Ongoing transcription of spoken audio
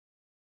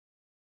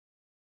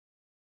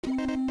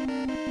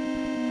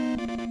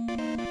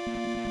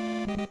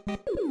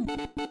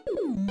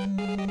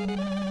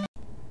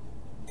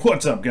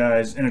What's up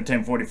guys,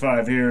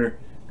 Entertain45 here.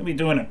 Gonna be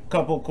doing a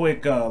couple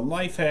quick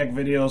life hack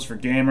videos for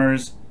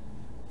gamers.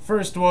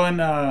 First one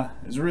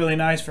is really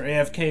nice for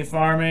AFK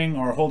farming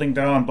or holding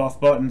down buff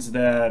buttons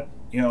that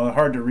are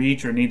hard to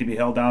reach or need to be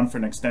held down for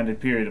an extended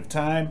period of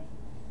time.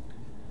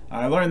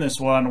 I learned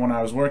this one when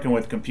I was working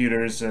with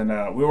computers, and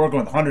we were working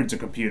with hundreds of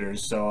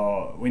computers,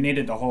 so we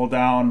needed to hold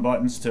down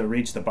buttons to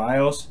reach the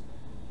BIOS.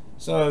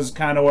 So it's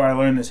kind of where I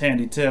learned this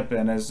handy tip,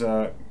 and has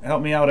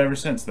helped me out ever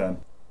since then.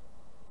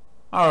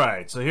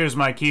 Alright, so here's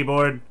my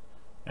keyboard,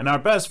 and our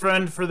best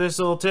friend for this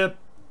little tip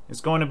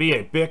is going to be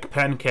a Bic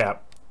pen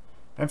cap.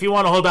 And if you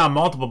want to hold down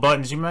multiple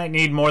buttons, you might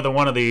need more than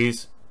one of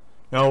these.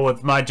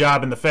 With my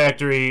job in the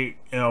factory,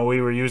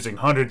 we were using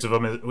hundreds of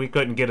them. We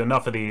couldn't get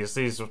enough of these.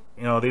 These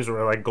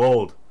were like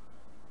gold.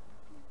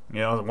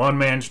 One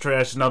man's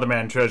trash, another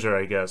man's treasure,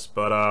 I guess.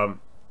 But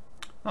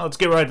let's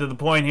get right to the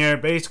point here.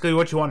 Basically,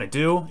 what you want to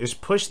do is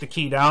push the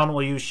key down.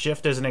 We'll use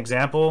Shift as an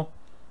example.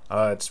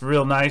 It's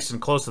real nice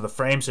and close to the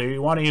frame, so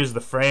you want to use the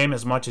frame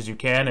as much as you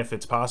can if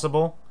it's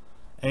possible.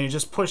 And you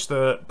just push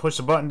the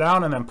button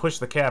down and then push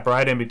the cap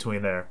right in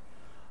between there.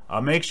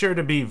 Make sure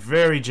to be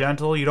very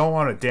gentle. You don't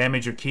want to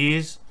damage your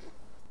keys.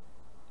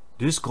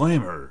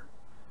 Disclaimer: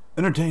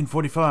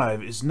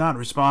 Entertain45 is not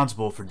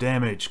responsible for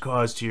damage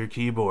caused to your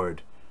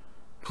keyboard.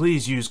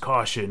 Please use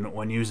caution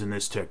when using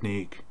this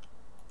technique.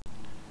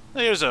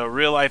 Here's a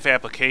real-life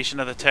application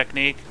of the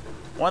technique.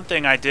 One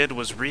thing I did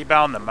was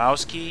rebound the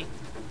mouse key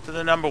to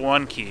the number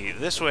 1 key.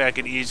 This way I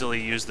could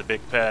easily use the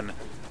Bic pen,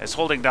 as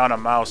holding down a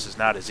mouse is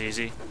not as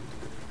easy.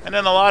 And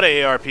in a lot of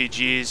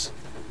ARPGs,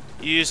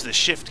 you use the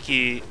Shift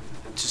key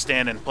to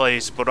stand in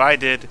place, but what I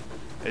did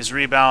is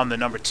rebound the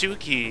number 2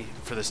 key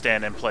for the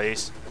stand in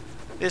place.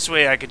 This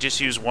way I could just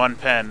use one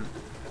pen.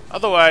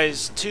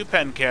 Otherwise, 2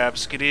 pen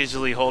caps could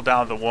easily hold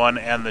down the 1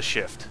 and the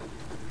Shift.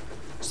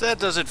 So that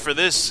does it for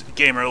this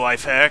gamer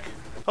life hack.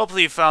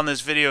 Hopefully you found this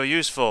video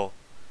useful.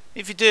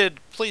 If you did,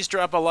 please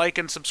drop a like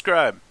and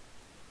subscribe.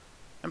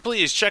 And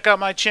please check out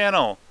my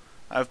channel.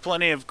 I have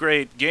plenty of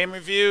great game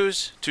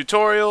reviews,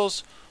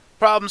 tutorials,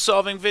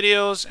 problem-solving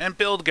videos, and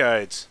build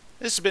guides.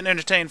 This has been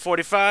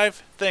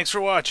Entertain45. Thanks for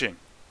watching.